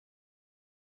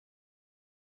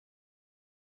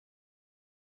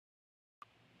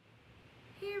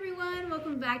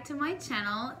welcome back to my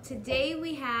channel. Today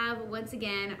we have, once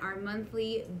again, our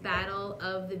monthly battle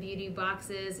of the beauty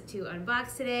boxes to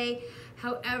unbox today.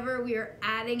 However, we are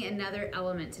adding another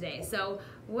element today. So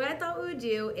what I thought we would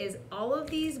do is all of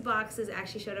these boxes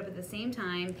actually showed up at the same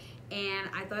time, and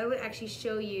I thought I would actually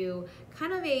show you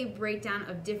kind of a breakdown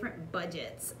of different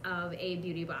budgets of a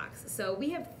beauty box. So we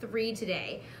have 3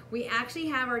 today. We actually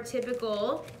have our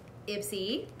typical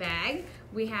Ipsy bag,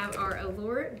 we have our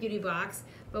Allure Beauty Box,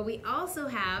 but we also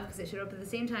have, because it showed up at the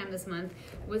same time this month,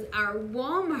 was our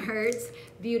Walmart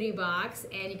Beauty Box,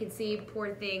 and you can see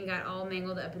poor thing got all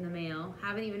mangled up in the mail.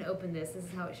 Haven't even opened this. This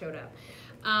is how it showed up.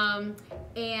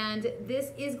 And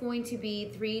this is going to be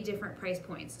 3 different price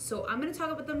points. So I'm going to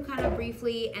talk about them kind of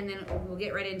briefly, and then we'll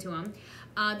get right into them.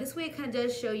 This way it kind of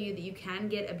does show you that you can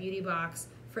get a beauty box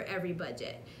for every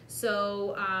budget.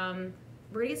 So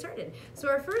we're gonna get started. So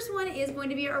our first one is going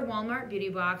to be our Walmart Beauty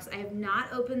Box. I have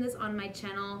not opened this on my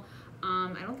channel.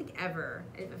 I don't think ever.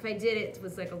 If I did, it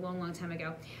was like a long time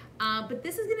ago. But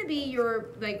this is gonna be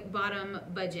your like bottom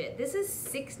budget. This is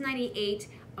 $6.98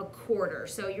 a quarter.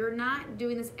 So you're not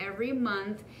doing this every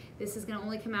month. This is gonna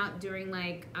only come out during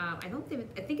like, I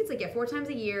think it's like 4 times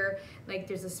a year. Like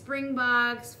there's a spring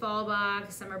box, fall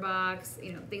box, summer box,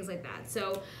 you know, things like that.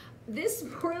 So this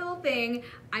poor little thing,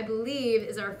 I believe,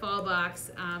 is our fall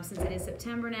box since it is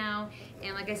September now.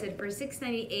 And like I said, for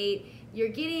 $6.98, you're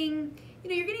getting,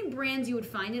 you're getting brands you would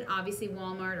find at obviously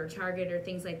Walmart or Target or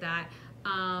things like that.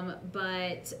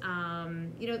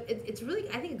 It's really,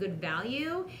 I think, a good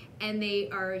value, and they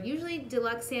are usually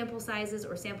deluxe sample sizes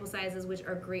or sample sizes which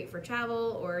are great for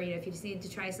travel, or if you just need to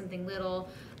try something little,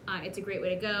 it's a great way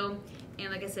to go.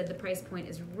 And like I said, the price point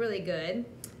is really good.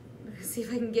 Let's see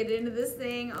if I can get into this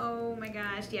thing. Oh my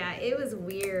gosh, yeah, it was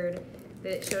weird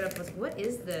that it showed up with, what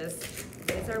is this?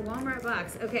 It's our Walmart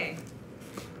box. Okay.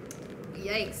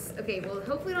 Yikes. Okay, well,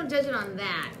 hopefully don't judge it on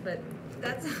that, but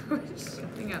that's how it's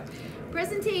showing up.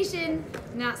 Presentation,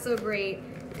 not so great.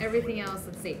 Everything else,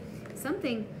 let's see.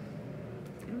 Something,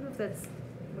 I don't know if that's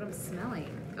what I'm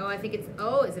smelling. Oh, I think it's,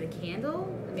 oh, is it a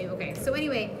candle? Maybe, okay, so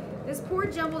anyway, this poor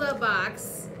jumbled up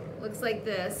box looks like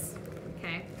this,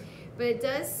 okay? But it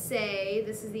does say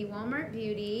this is the Walmart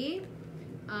Beauty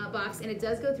box, and it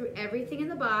does go through everything in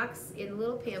the box in a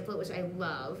little pamphlet, which I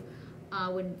love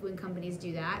when companies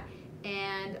do that,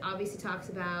 and obviously talks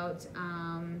about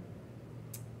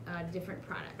different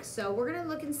products. So we're gonna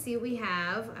look and see what we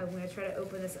have. I'm gonna try to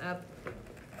open this up.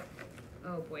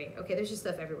 Oh boy, okay, there's just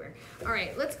stuff everywhere. All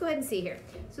right, let's go ahead and see here.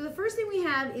 So the first thing we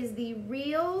have is the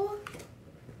Real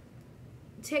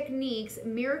Techniques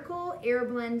Miracle Air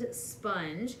Blend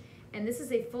Sponge. And this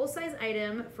is a full-size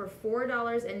item for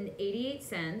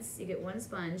 $4.88. You get 1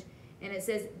 sponge, and it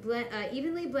says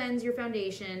evenly blends your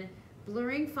foundation,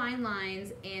 blurring fine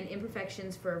lines and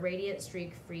imperfections for a radiant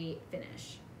streak-free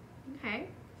finish. Okay,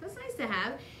 so that's nice to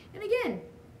have. And again,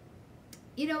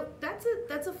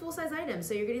 that's a full-size item,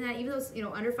 so you're getting that even though it's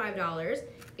under $5.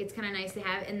 It's kind of nice to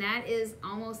have, and that is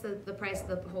almost the price of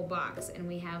the whole box, and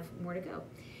we have more to go.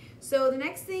 So the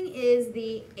next thing is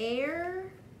the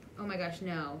Air. Oh my gosh,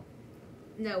 no.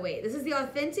 No, wait, this is the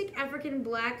Authentic African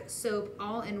Black Soap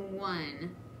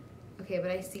All-in-One. Okay, but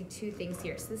I see 2 things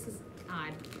here, so this is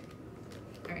odd.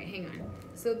 All right, hang on.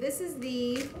 So this is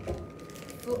the,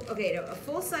 a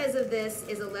full size of this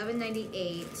is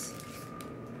 $11.98,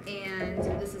 and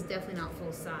this is definitely not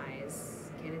full size.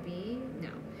 Can it be?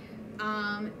 No.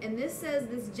 And this says,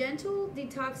 this gentle,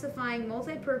 detoxifying,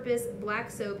 multi-purpose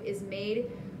black soap is made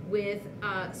with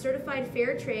certified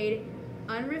fair trade,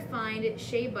 unrefined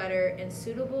shea butter, and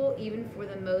suitable even for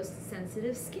the most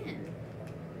sensitive skin.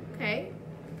 Okay,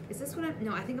 is this what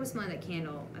no, I think I'm smelling that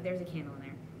candle. There's a candle in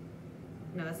there.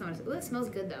 No, that's not what it smells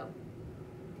good though.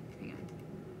 Hang on.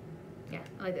 Yeah,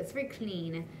 I like that. It's very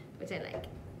clean, which I like.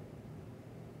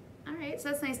 All right, so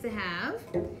that's nice to have.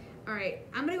 All right,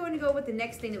 I'm gonna go with the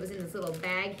next thing that was in this little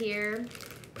bag here.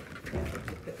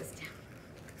 Put this down.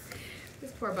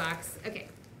 This poor box. Okay,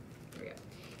 here we go.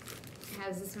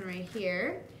 Has this one right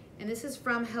here, and this is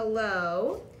from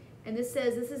Hello, and this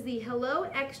says this is the Hello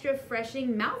Extra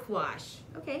Freshing Mouthwash.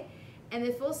 Okay, and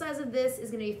the full size of this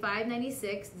is going to be $5.96.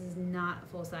 This is not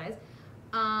full size.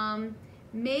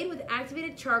 Made with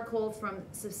activated charcoal from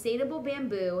sustainable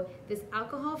bamboo, this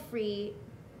alcohol-free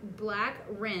black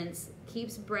rinse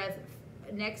keeps breath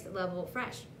next level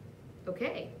fresh.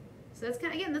 Okay, so that's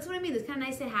kind of, again, that's what I mean. It's kind of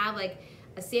nice to have like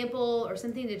a sample or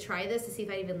something to try this to see if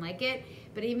I even like it.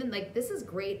 But even like this is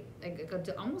great, like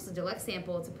almost a deluxe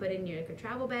sample to put in your like a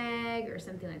travel bag or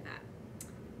something like that.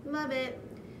 Love it.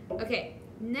 Okay,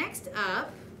 next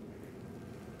up.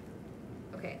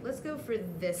 Okay, let's go for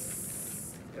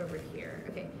this over here.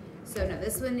 Okay, So no,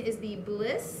 this one is the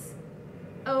Bliss.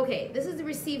 Oh, okay, this is to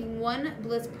receive one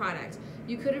Bliss product.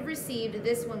 You could have received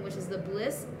this one, which is the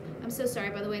Bliss. I'm so sorry,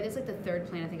 by the way, this is like the third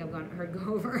plan I think I've heard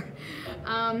go over.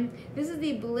 This is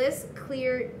the Bliss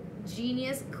Clear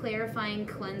Genius Clarifying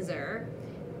Cleanser.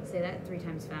 Say that 3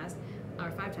 times fast,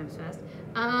 or 5 times fast.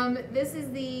 This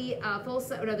is the full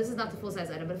size, no, this is not the full size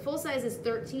item, but full size is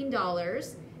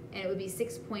 $13, and it would be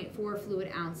 6.4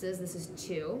 fluid ounces. This is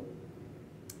 2.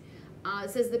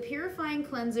 It says the purifying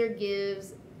cleanser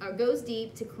goes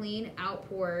deep to clean out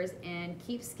pores and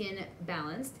keep skin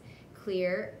balanced,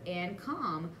 clear, and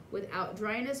calm without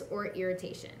dryness or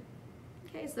irritation.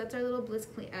 Okay, so that's our little Bliss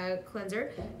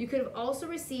cleanser. You could have also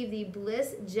received the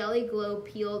Bliss Jelly Glow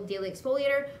Peel Daily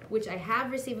Exfoliator, which I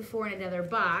have received before in another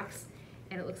box,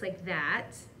 and it looks like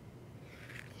that.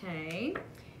 Okay,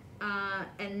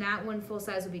 and that one full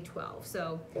size would be 12.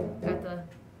 So got the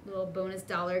little bonus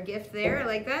dollar gift there. I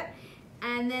like that.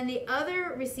 And then the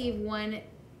other receive one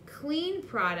clean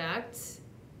product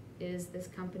is this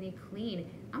company Clean.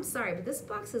 I'm sorry, but this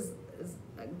box is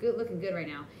looking good right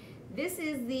now. This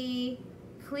is the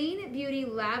Clean Beauty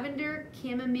Lavender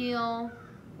Chamomile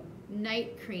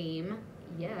Night Cream.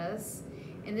 Yes.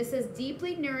 And this is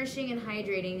deeply nourishing and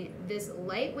hydrating. This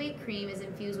lightweight cream is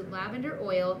infused with lavender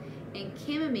oil and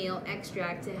chamomile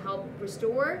extract to help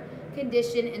restore,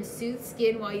 condition, and soothe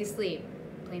skin while you sleep.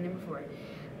 Plain number 4.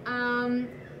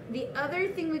 The other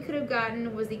thing we could have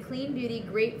gotten was the Clean Beauty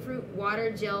Grapefruit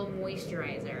Water Gel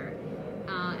Moisturizer.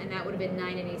 And that would have been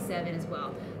 $9.87 as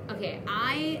well. Okay,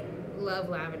 I love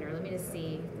lavender. Let me just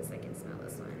see if I can smell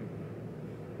this one.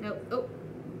 Nope. Oh,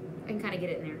 I can kind of get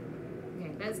it in there.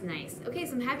 Okay, that's nice. Okay,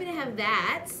 so I'm happy to have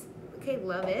that. Okay,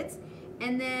 love it.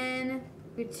 And then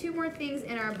we have 2 more things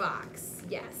in our box.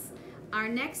 Yes. Our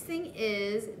next thing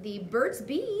is the Burt's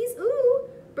Bees. Ooh,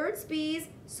 Burt's Bees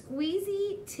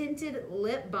Squeezy Tinted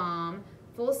Lip Balm.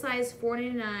 Full size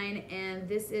 $4.99, and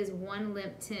this is 1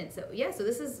 lip tint. So yeah, so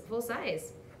this is full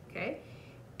size. Okay.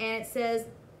 And it says,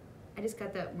 I just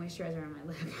got that moisturizer on my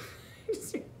lip.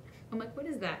 I'm like, what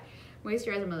is that?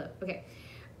 Moisturizer on my lip. Okay.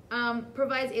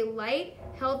 Provides a light,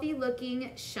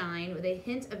 healthy-looking shine with a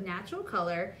hint of natural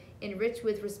color, enriched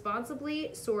with responsibly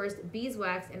sourced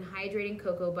beeswax and hydrating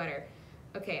cocoa butter.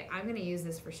 Okay, I'm going to use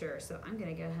this for sure, so I'm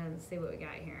going to go ahead and see what we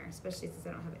got here, especially since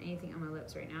I don't have anything on my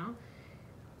lips right now.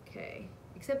 Okay,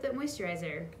 except that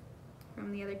moisturizer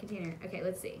from the other container. Okay,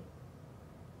 let's see.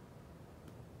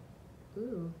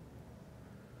 Ooh.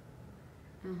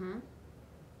 Uh-huh.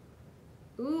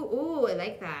 Ooh, I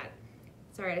like that.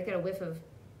 Sorry, I got a whiff of,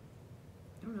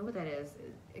 I don't know what that is.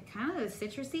 It kind of is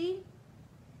citrusy.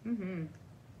 Mm-hmm.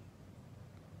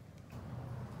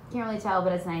 Can't really tell,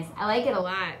 but it's nice. I like it a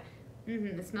lot.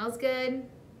 Mm-hmm. It smells good.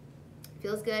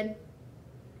 Feels good.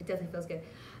 It definitely feels good.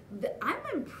 I'm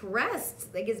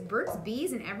impressed. Like, it's Burt's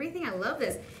Bees and everything. I love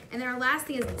this. And then our last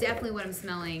thing is definitely what I'm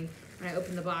smelling when I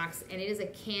open the box, and it is a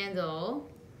candle.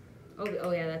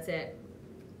 Oh yeah, that's it.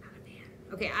 Not a fan.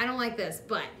 Okay, I don't like this,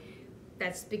 but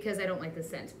that's because I don't like the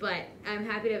scent. But I'm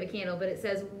happy to have a candle. But it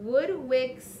says Wood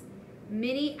Wicks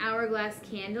Mini Hourglass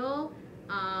Candle.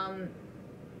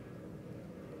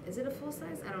 Is it a full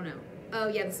size? I don't know. Oh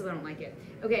yeah, this is why I don't like it.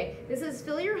 Okay, this is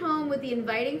fill your home with the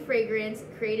inviting fragrance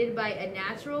created by a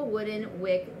natural wooden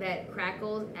wick that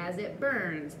crackles as it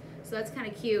burns. So that's kind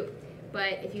of cute.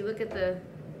 But if you look at the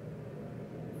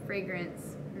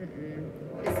fragrance,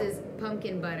 this is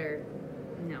pumpkin butter.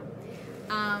 No.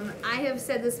 I have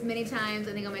said this many times,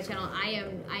 I think on my channel, I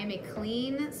am a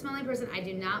clean smelling person. I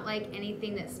do not like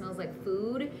anything that smells like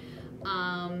food.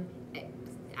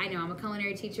 I know I'm a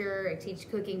culinary teacher, I teach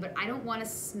cooking, but I don't want to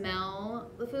smell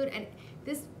the food. And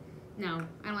this, no,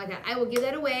 I don't like that. I will give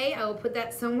that away. I will put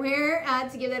that somewhere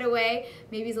to give that away.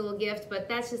 Maybe as a little gift, but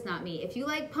that's just not me. If you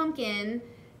like pumpkin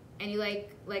and you like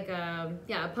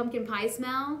a pumpkin pie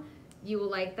smell, you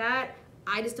will like that.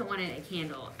 I just don't want it in a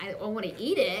candle. I want to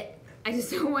eat it. I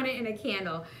just don't want it in a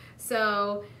candle.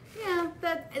 So yeah,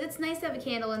 that's nice to have a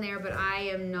candle in there, but I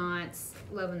am not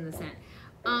loving the scent.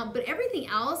 But everything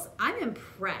else, I'm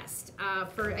impressed.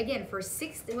 For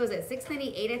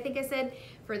 $6.98, I think I said,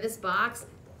 for this box,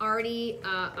 already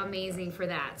amazing for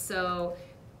that. So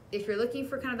if you're looking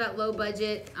for kind of that low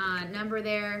budget number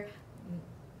there,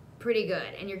 pretty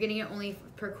good. And you're getting it only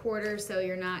per quarter, so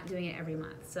you're not doing it every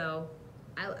month. So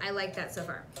I like that so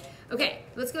far. Okay,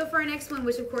 let's go for our next one,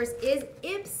 which of course is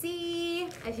Ipsy.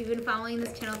 If you've been following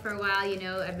this channel for a while, you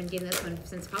know I've been getting this one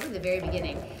since probably the very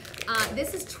beginning.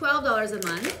 This is $12 a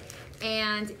month,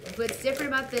 and what's different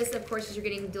about this, of course, is you're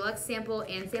getting deluxe sample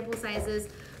and sample sizes,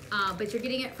 but you're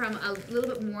getting it from a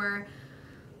little bit more,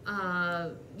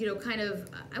 you know, kind of,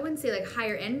 I wouldn't say like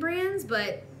higher end brands,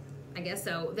 but I guess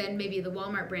so, than maybe the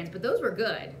Walmart brands, but those were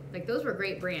good. Like, those were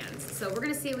great brands. So we're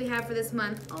gonna see what we have for this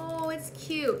month. Oh, it's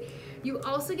cute. You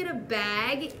also get a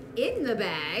bag in the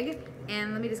bag,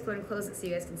 and let me just go ahead and close it so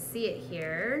you guys can see it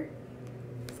here.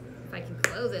 If I can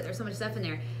close it, there's so much stuff in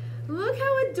there. Look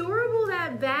how adorable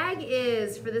that bag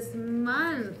is for this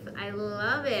month. I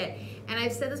love it. And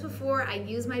I've said this before, I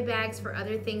use my bags for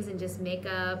other things than just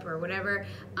makeup or whatever.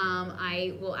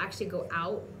 I will actually go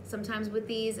out sometimes with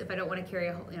these if I don't want to carry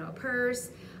a purse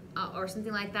or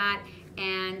something like that.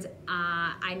 And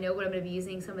I know what I'm going to be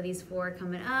using some of these for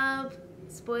coming up.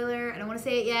 Spoiler, I don't want to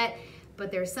say it yet,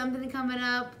 but there's something coming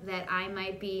up that I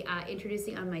might be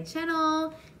introducing on my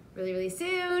channel really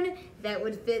soon that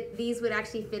would fit. These would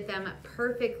actually fit them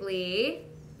perfectly.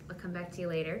 I'll come back to you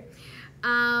later.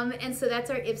 And so that's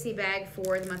our Ipsy bag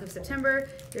for the month of September.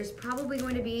 There's probably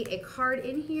going to be a card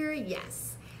in here,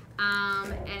 yes.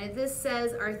 And this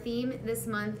says our theme this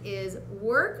month is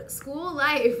work, school,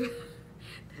 life.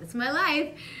 That's my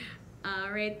life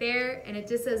right there. And it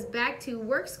just says back to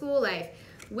work, school, life.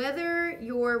 Whether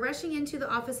you're rushing into the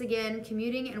office again,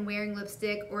 commuting and wearing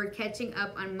lipstick, or catching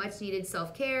up on much needed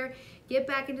self-care, get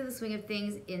back into the swing of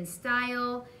things in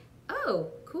style. Oh,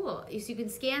 cool. So you can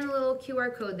scan the little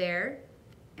QR code there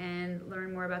and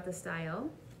learn more about the style.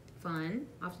 Fun.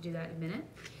 I'll have to do that in a minute.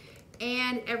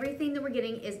 And everything that we're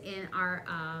getting is in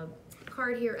our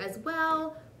card here as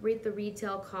well. Rate the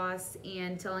retail costs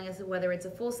and telling us whether it's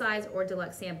a full size or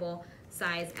deluxe sample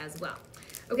size as well.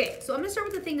 Okay, so I'm gonna start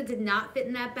with the thing that did not fit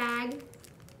in that bag,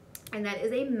 and that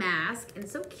is a mask, and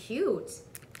it's so cute.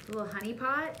 A little honey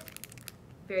pot,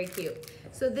 very cute.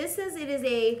 So this says it is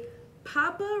a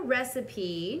Papa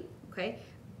recipe, okay?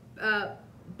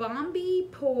 Bombi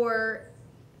pour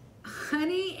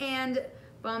honey and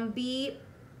Bombi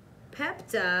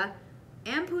Pepta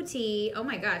amputee, oh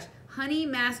my gosh, honey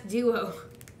mask duo.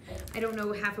 I don't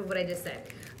know half of what I just said.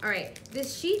 All right,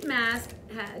 this sheet mask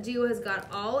duo has got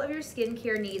all of your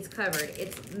skincare needs covered.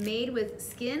 It's made with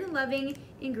skin-loving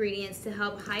ingredients to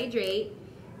help hydrate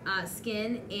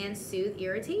skin and soothe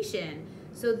irritation.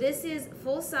 So this is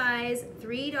full size,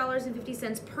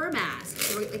 $3.50 per mask.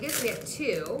 So I guess we get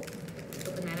two.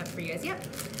 Open that up for you guys. Yep,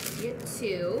 you get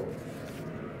two.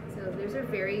 So those are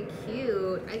very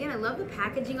cute. Again, I love the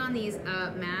packaging on these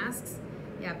masks.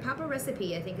 Yeah, Papa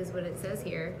recipe, I think is what it says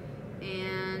here.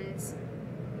 And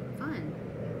fun.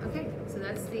 Okay, so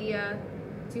that's the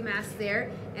two masks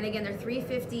there. And again, they're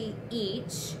 $3.50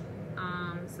 each.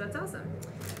 So that's awesome.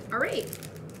 All right,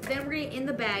 then we're gonna in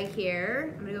the bag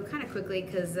here. I'm gonna go kind of quickly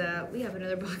because we have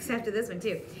another box after this one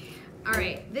too. All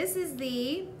right, this is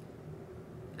the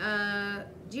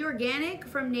Organic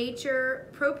from Nature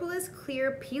Propolis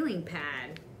Clear Peeling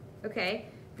Pad. Okay,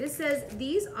 this says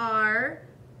these are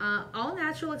all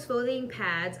natural exfoliating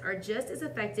pads are just as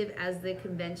effective as the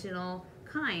conventional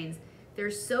kinds. They're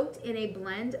soaked in a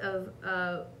blend of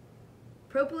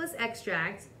propolis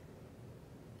extract,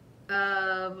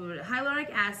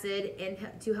 hyaluronic acid, and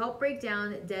to help break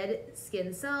down dead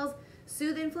skin cells,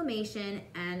 soothe inflammation,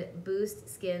 and boost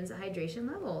skin's hydration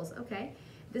levels. Okay,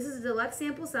 this is a deluxe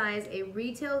sample size. A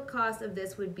retail cost of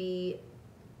this would be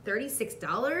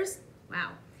 $36.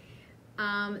 Wow.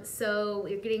 So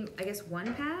you're getting, I guess,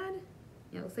 one pad.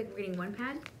 Yeah, it looks like we're getting one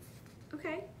pad.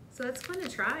 Okay, so that's fun to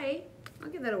try. I'll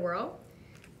give that a whirl.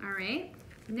 All right,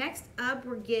 next up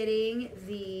we're getting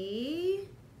the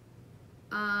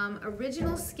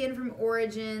Original Skin from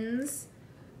Origins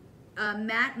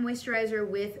Matte Moisturizer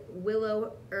with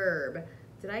Willow Herb.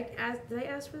 Did I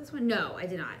ask for this one? No, I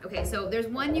did not. Okay, so there's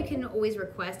one you can always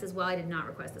request as well. I did not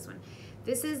request this one.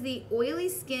 This is the oily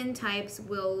skin types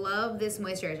will love this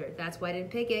moisturizer. That's why I didn't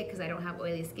pick it, because I don't have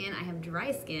oily skin. I have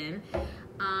dry skin.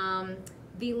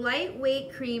 The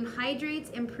lightweight cream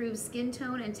hydrates, improves skin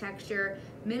tone and texture,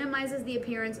 minimizes the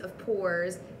appearance of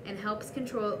pores, and helps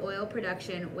control oil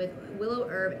production with willow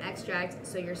herb extract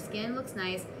so your skin looks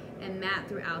nice and matte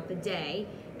throughout the day.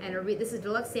 And this is a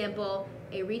deluxe sample.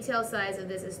 A retail size of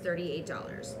this is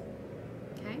 $38.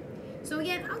 Okay, so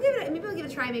again, maybe I'll give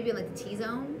it a try maybe in like the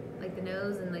T-zone, like the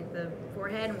nose and like the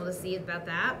forehead, and we'll just see about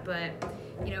that. But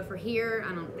you know, for here,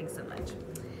 I don't think so much.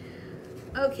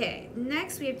 Okay,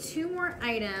 next we have two more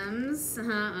items.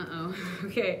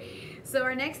 Okay, so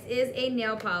our next is a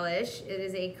nail polish. It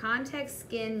is a Contact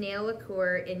Skin Nail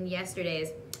Lacquer in Yesterday's.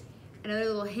 Another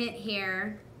little hint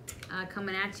here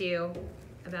coming at you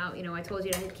about, you know, I told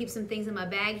you to keep some things in my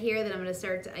bag here that I'm going to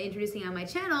start introducing on my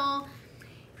channel.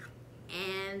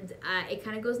 And it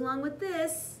kind of goes along with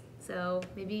this. So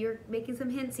maybe you're making some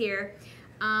hints here.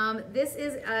 This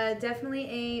is definitely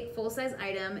a full-size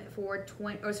item for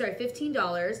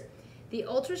 $15. The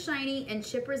ultra shiny and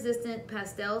chip-resistant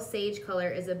pastel sage color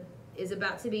is a is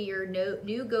about to be your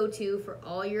new go-to for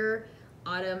all your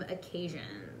autumn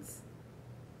occasions.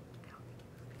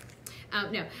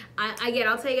 No, again,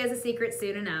 I'll tell you guys a secret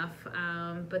soon enough,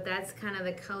 but that's kind of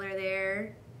the color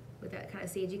there with that kind of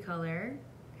sagey color,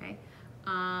 okay?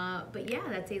 But yeah,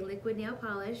 that's a liquid nail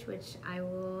polish, which I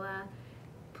will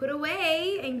put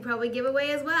away and probably give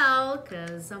away as well,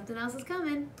 because something else is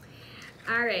coming.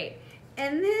 All right,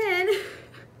 and then,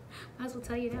 might as well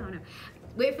tell you now, no.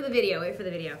 Wait for the video, wait for the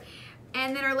video.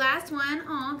 And then our last one,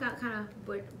 oh, got kind of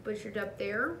butchered up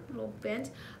there, a little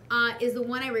bent, is the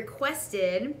one I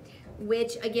requested,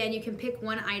 which again, you can pick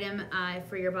one item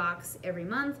for your box every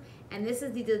month. And this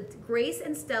is the Grace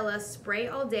and Stella Spray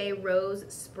All Day Rose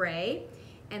Spray.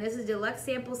 And this is deluxe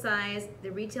sample size.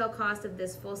 The retail cost of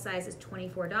this full size is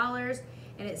 $24.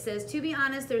 And it says, to be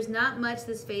honest, there's not much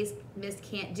this face mist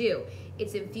can't do.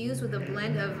 It's infused with a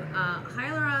blend of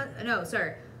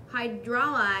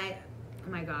hydrolyzed, oh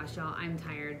my gosh, y'all, I'm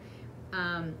tired.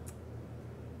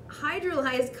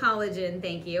 Hydrolyzed collagen,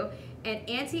 thank you, and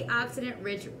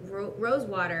antioxidant-rich rose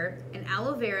water and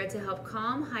aloe vera to help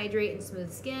calm, hydrate, and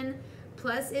smooth skin.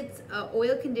 Plus, it's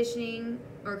oil controlling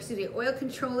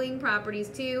properties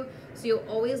too, so you'll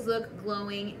always look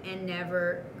glowing and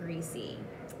never greasy.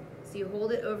 So you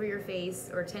hold it over your face,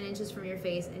 or 10 inches from your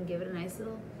face, and give it a nice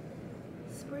little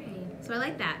spray. So I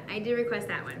like that. I did request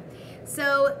that one.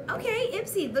 So, okay,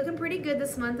 Ipsy, looking pretty good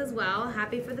this month as well.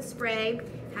 Happy for the spray,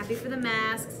 happy for the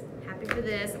masks, happy for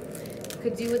this.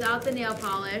 Could do without the nail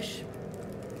polish.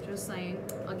 Just saying.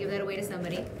 I'll give that away to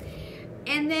somebody.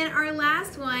 And then our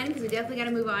last one, because we definitely got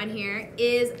to move on here,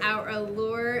 is our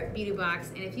Allure Beauty Box.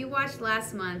 And if you watched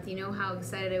last month, you know how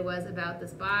excited I was about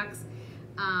this box.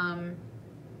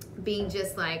 Being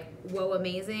just like, whoa,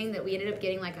 amazing, that we ended up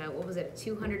getting like a, what was it, a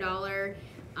 $200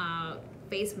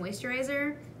 face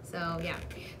moisturizer. So yeah,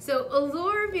 so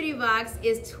Allure Beauty Box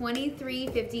is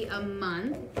 $23.50 a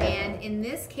month, and in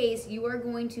this case, you are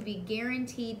going to be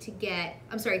guaranteed to get,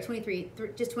 I'm sorry, just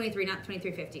 23, not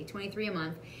 $23.50, 23 a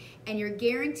month, and you're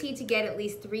guaranteed to get at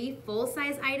least 3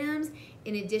 full-size items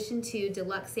in addition to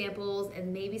deluxe samples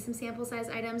and maybe some sample size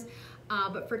items.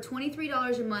 But for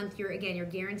 $23 a month, you're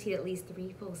guaranteed at least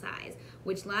 3 full size,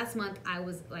 which last month I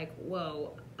was like,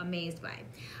 whoa, amazed by.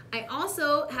 I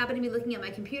also happen to be looking at my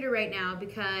computer right now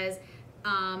because,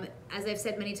 as I've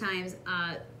said many times,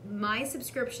 my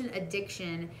subscription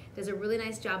addiction does a really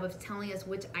nice job of telling us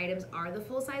which items are the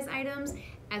full size items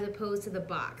as opposed to the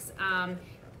box.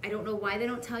 I don't know why they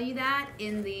don't tell you that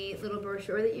in the little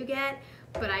brochure that you get,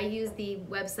 but I use the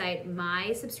website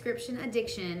My Subscription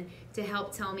Addiction to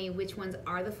help tell me which ones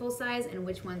are the full size and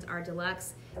which ones are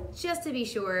deluxe, just to be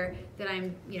sure that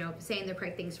I'm, saying the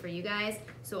correct things for you guys.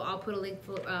 So I'll put a link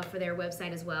for their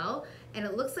website as well. And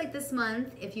it looks like this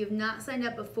month, if you've not signed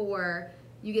up before,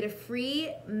 you get a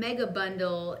free mega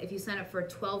bundle if you sign up for a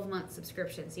 12-month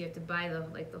subscription. So you have to buy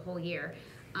the whole year.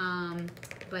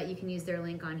 But you can use their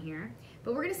link on here.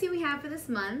 But we're gonna see what we have for this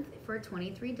month for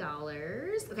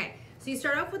 $23. Okay, so you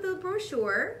start off with the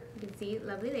brochure. You can see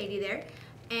lovely lady there.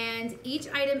 And each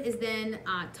item is then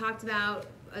talked about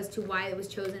as to why it was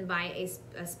chosen by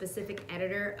a specific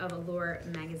editor of Allure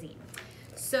magazine.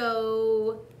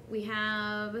 So we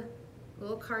have a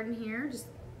little card in here, just,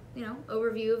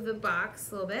 overview of the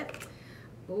box a little bit.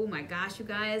 Oh my gosh, you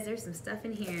guys, there's some stuff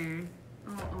in here.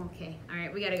 Oh, okay. All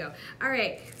right, we gotta go. All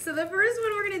right, so the first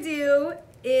one we're gonna do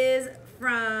is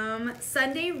from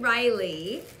Sunday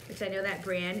Riley, which I know that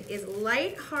brand, is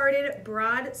Light-Hearted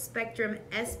Broad Spectrum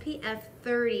SPF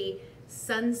 30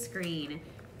 Sunscreen.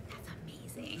 That's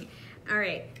amazing. All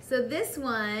right, so this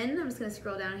one, I'm just gonna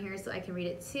scroll down here so I can read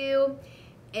it too,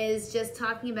 is just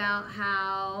talking about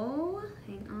how,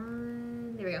 hang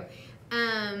on, there we go.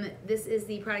 This is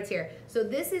the product here. So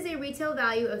this is a retail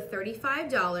value of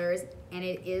 $35 and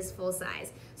it is full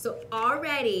size. So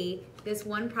already this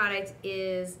one product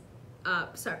is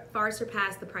far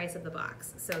surpassed the price of the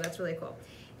box. So that's really cool.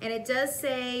 And it does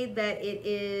say that it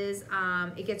is,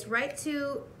 it gets it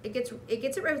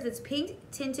right with its pink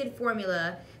tinted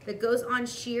formula that goes on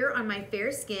sheer on my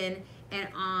fair skin and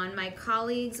on my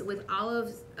colleagues with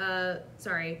olive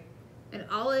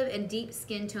and deep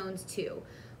skin tones too.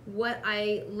 What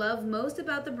I love most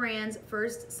about the brand's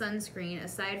first sunscreen,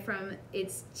 aside from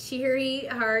its cheery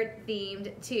heart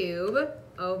themed tube,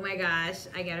 oh my gosh,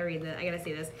 I gotta read this, I gotta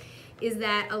see this, is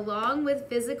that along with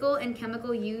physical and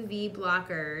chemical UV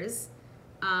blockers,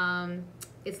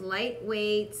 it's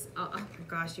lightweight, oh my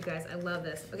gosh, you guys, I love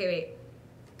this. Okay, wait.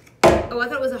 Oh, I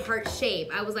thought it was a heart shape.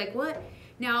 I was like, what?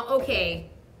 Now, okay,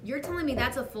 you're telling me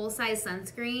that's a full-size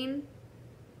sunscreen?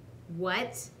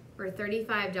 What? For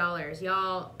 $35,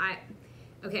 y'all.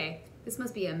 Okay, this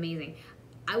must be amazing.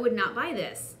 I would not buy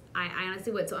this. I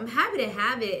honestly would. So I'm happy to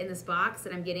have it in this box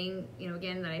that I'm getting, you know,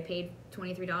 again, that I paid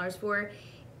 $23 for.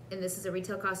 And this is a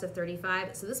retail cost of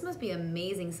 $35. So this must be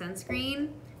amazing sunscreen.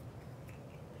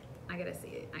 I gotta see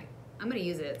it. I'm gonna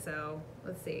use it, so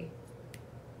let's see.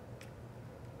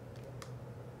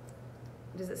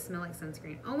 Does it smell like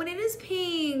sunscreen? Oh, and it is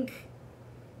pink.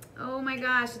 Oh my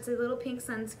gosh, it's a little pink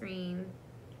sunscreen.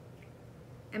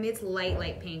 I mean, it's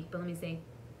light pink, but let me see.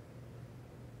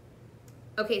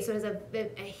 Okay, so it has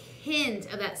a hint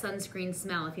of that sunscreen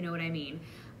smell, if you know what I mean.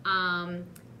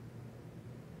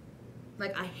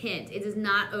 Like a hint. It is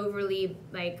not overly,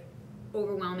 like,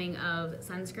 overwhelming of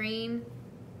sunscreen.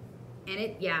 And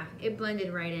it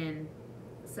blended right in.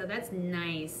 So that's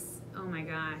nice. Oh my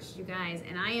gosh, you guys.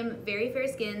 And I am very fair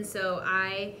skinned, so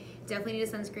I definitely need a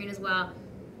sunscreen as well.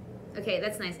 Okay,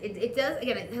 that's nice. It does,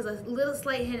 again, it has a little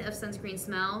slight hint of sunscreen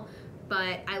smell,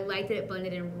 but I like that it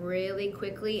blended in really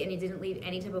quickly and it didn't leave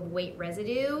any type of weight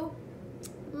residue.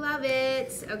 Love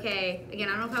it. Okay, again,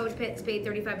 I don't know if I would pay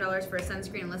 $35 for a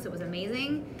sunscreen unless it was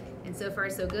amazing, and so far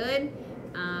so good.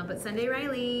 But Sunday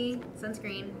Riley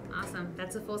sunscreen, awesome.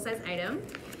 That's a full-size item.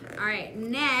 All right,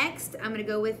 next I'm gonna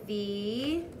go with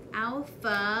the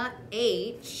Alpha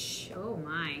H. Oh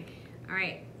my. All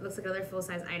right, looks like another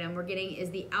full-size item we're getting is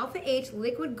the Alpha H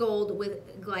Liquid Gold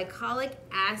with glycolic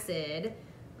acid.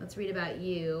 Let's read about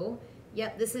you.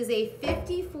 Yep, this is a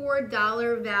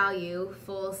 $54 value,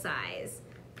 full size.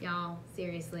 Y'all,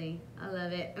 seriously, I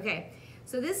love it. Okay,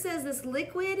 so this says this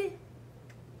liquid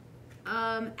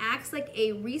acts like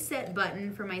a reset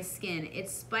button for my skin.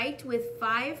 It's spiked with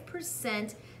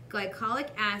 5% glycolic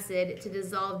acid to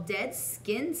dissolve dead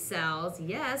skin cells.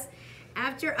 Yes.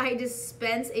 After I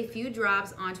dispense a few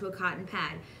drops onto a cotton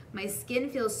pad, my skin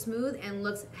feels smooth and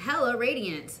looks hella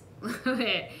radiant. Love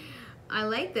it. I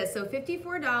like this. So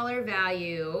 $54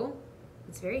 value.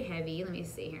 It's very heavy. Let me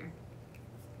see here.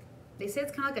 They say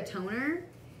it's kind of like a toner.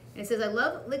 And it says, I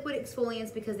love liquid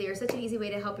exfoliants because they are such an easy way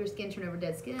to help your skin turn over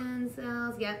dead skin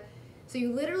cells. Yep. So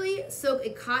you literally soak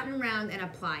a cotton round and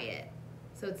apply it.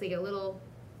 So it's like a little,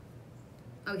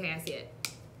 okay, I see it.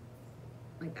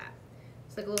 Like that.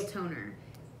 It's like a little toner.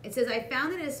 It says, I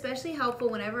found it especially helpful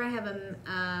whenever I have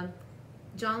a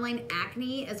jawline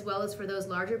acne, as well as for those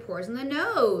larger pores in the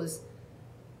nose.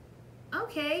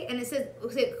 Okay, and it says,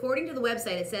 according to the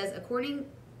website, it says, according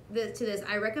to this,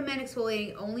 I recommend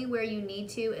exfoliating only where you need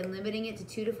to and limiting it to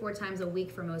 2 to 4 times a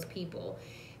week for most people.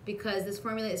 Because this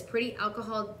formula is pretty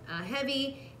alcohol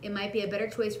heavy, it might be a better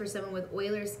choice for someone with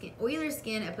oilier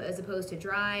skin as opposed to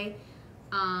dry.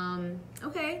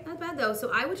 Okay, not bad though.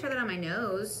 So I would try that on my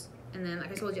nose. And then,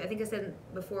 like I told you, I think I said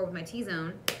before with my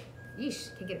T-zone.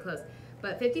 Yeesh, can't get it close.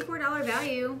 But $54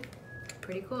 value,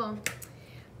 pretty cool.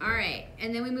 All right,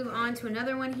 and then we move on to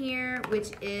another one here,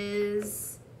 which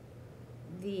is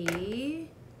the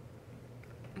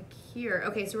Allure.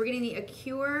 Okay, so we're getting the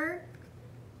Allure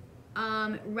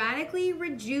Radically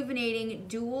Rejuvenating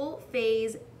Dual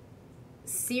Phase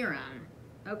Serum.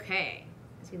 Okay.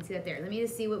 You can see that there. Let me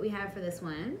just see what we have for this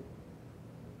one.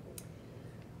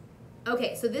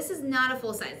 Okay, so this is not a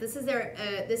full size. This is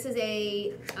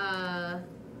a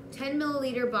 10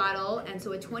 milliliter bottle, and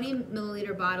so a 20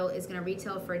 milliliter bottle is going to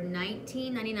retail for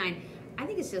 $19.99. I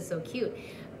think it's just so cute.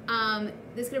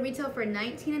 This is going to retail for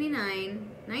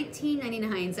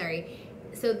 $19.99. Sorry.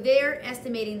 So they're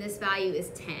estimating this value is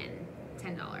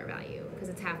 $10 value because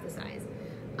it's half the size.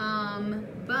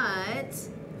 But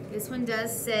this one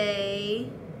does say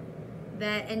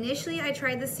that initially I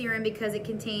tried the serum because it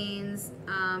contains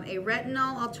a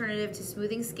retinol alternative to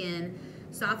smoothing skin,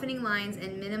 softening lines,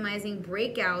 and minimizing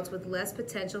breakouts with less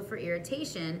potential for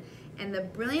irritation. And the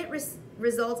brilliant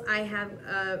results I have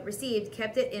received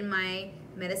kept it in my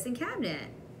medicine cabinet.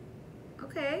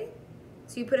 Okay,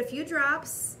 so you put a few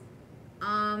drops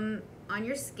on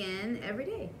your skin every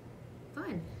day.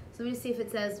 Fun. So let me see if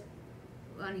it says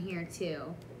on here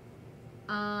too.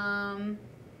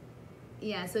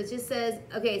 Yeah, so it just says,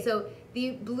 okay, so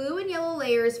the blue and yellow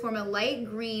layers form a light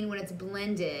green when it's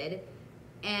blended,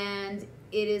 and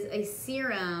it is a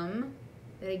serum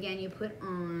that, again, you put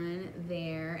on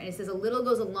there, and it says a little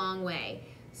goes a long way.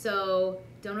 So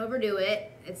don't overdo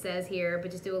it, it says here, but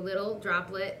just do a little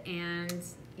droplet, and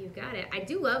you've got it. I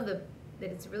do love that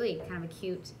it's really kind of a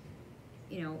cute,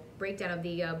 you know, breakdown of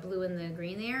the blue and the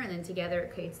green there, and then together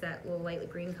it creates that little light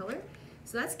green color.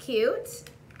 So that's cute.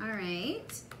 All right.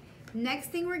 Next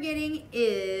thing we're getting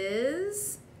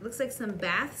is, looks like some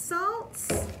bath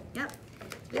salts. Yep.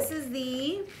 This is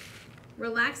the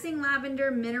Relaxing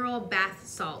Lavender Mineral Bath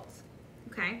Salt.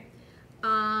 Okay.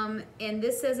 And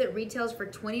this says it retails for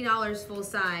 $20 full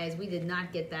size. We did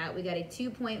not get that. We got a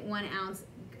 2.1 ounce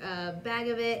bag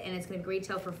of it, and it's gonna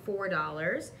retail for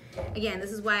 $4. Again,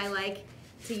 this is why I like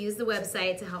to use the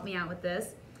website to help me out with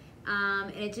this.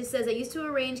 And it just says, I used to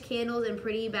arrange candles and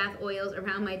pretty bath oils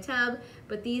around my tub,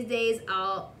 but these days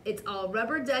it's all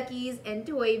rubber duckies and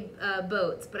toy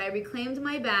boats. But I reclaimed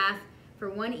my bath for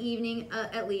one evening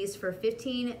at least for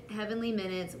 15 heavenly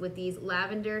minutes with these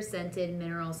lavender scented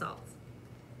mineral salts.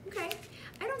 Okay,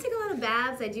 I don't take a lot of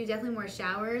baths. I do definitely more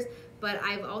showers, but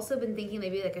I've also been thinking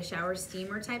maybe like a shower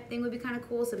steamer type thing would be kind of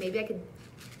cool. So maybe I could,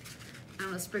 I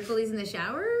don't know, sprinkle these in the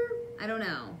shower? I don't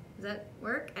know. Does that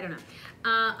work? I don't know.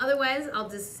 Otherwise, I'll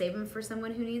just save them for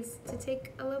someone who needs to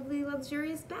take a lovely,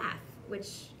 luxurious bath,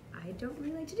 which I don't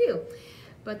really like to do,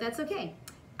 but that's okay.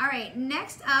 All right,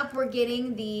 next up, we're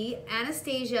getting the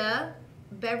Anastasia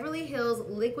Beverly Hills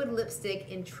Liquid Lipstick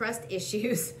in Trust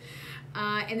Issues.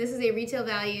 And this is a retail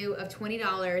value of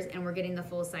 $20, and we're getting the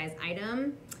full-size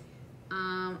item.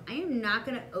 I am not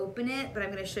gonna open it, but I'm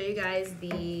gonna show you guys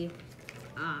the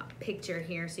picture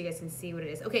here so you guys can see what it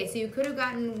is. Okay, so you could have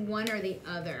gotten one or the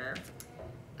other.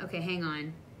 Okay, hang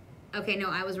on. Okay, no,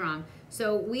 I was wrong.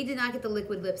 So we did not get the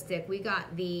liquid lipstick. We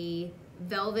got the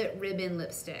velvet ribbon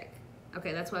lipstick.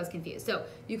 Okay, that's why I was confused. So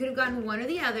you could have gotten one or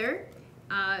the other.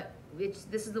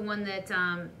 This is the one that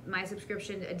my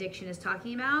subscription addiction is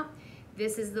talking about.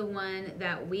 This is the one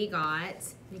that we got.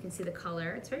 You can see the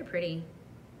color. It's very pretty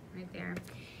right there.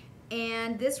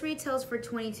 And this retails for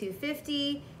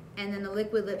 $22.50. And then the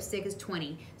liquid lipstick is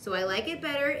 $20. So I like it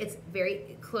better. It's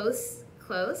very close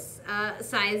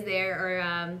size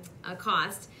there, or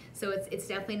cost. So it's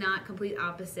definitely not complete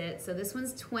opposite. So this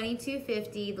one's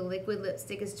 $22.50. The liquid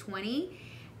lipstick is $20.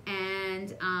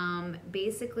 And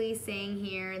basically saying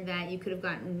here that you could have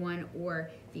gotten one or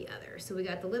the other. So we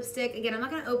got the lipstick. Again, I'm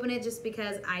not gonna open it just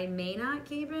because I may not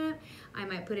keep it. I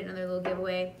might put it in another little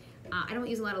giveaway. I don't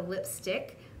use a lot of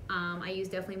lipstick. I use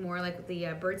definitely more like with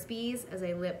the Burt's Bees as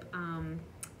a lip, balm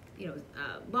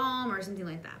or something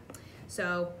like that.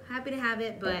 So happy to have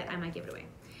it, but I might give it away.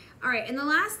 All right, and the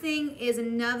last thing is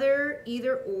another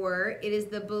either or. It is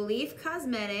the Belief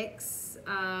Cosmetics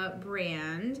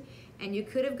brand, and you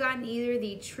could have gotten either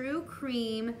the True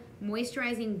Cream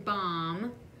Moisturizing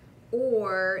Balm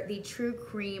or the True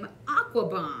Cream Aqua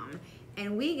Balm.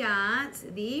 And we got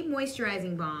the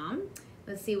Moisturizing Balm.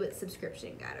 Let's see what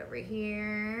subscription got over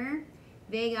here.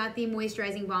 They got the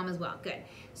Moisturizing Balm as well. Good.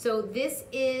 So this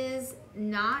is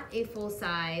not a full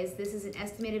size. This is an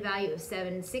estimated value of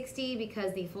 $7.60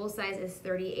 because the full size is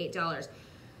 $38.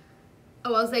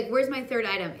 Oh, I was like, where's my third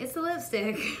item? It's the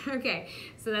lipstick. Okay,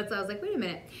 so that's why I was like, wait a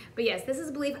minute. But yes, this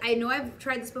is Belief. I know I've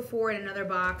tried this before in another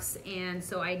box, and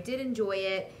so I did enjoy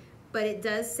it, but it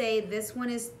does say this one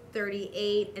is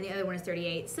 38 and the other one is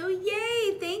 38. So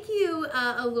yay, thank you,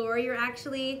 Allure. You're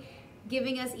actually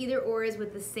giving us either ors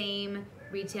with the same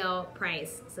retail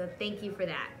price. So thank you for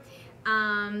that.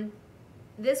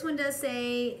 This one does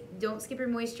say, don't skip your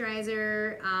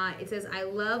moisturizer. It says, I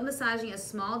love massaging a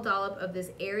small dollop of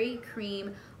this airy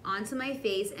cream onto my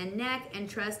face and neck and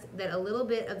trust that a little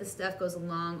bit of the stuff goes a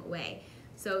long way.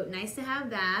 So nice to have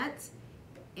that.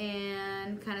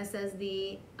 And kind of says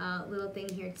the little thing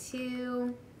here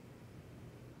too.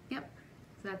 Yep,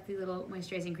 so that's the little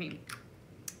moisturizing cream.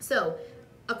 So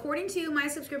according to my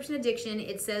subscription addiction,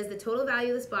 it says the total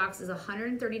value of this box is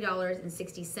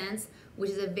 $130.60, which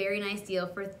is a very nice deal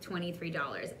for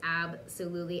 $23.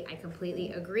 Absolutely, I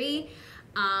completely agree.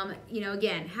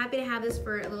 Again, happy to have this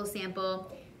for a little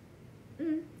sample.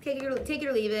 Take it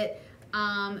or leave it.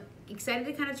 Excited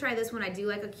to kind of try this one. I do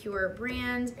like a Cure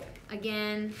brand.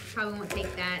 Again, probably won't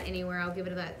take that anywhere. I'll give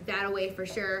it that away for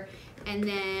sure. And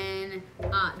then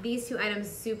these two items,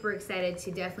 super excited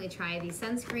to definitely try the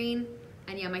sunscreen.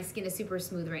 And yeah, my skin is super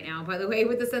smooth right now, by the way,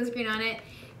 with the sunscreen on it.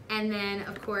 And then,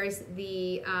 of course,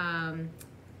 the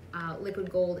liquid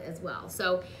gold as well.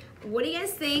 So what do you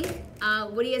guys think?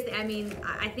 What do you guys think? I mean,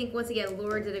 I think, once again,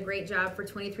 Allure did a great job for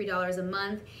 $23 a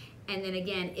month. And then,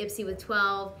 again, Ipsy with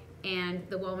 12 and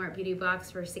the Walmart Beauty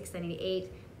Box for $6.98.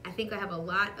 I think I have a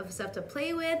lot of stuff to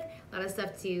play with, a lot of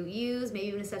stuff to use, maybe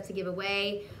even stuff to give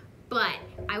away. But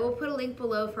I will put a link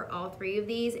below for all three of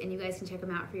these, and you guys can check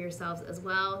them out for yourselves as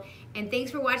well. And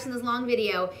thanks for watching this long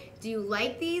video. Do you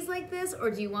like these like this, or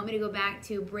do you want me to go back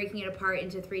to breaking it apart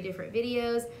into 3 different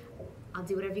videos? I'll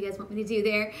do whatever you guys want me to do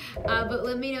there. But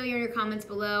let me know in your comments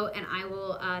below, and I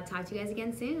will talk to you guys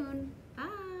again soon.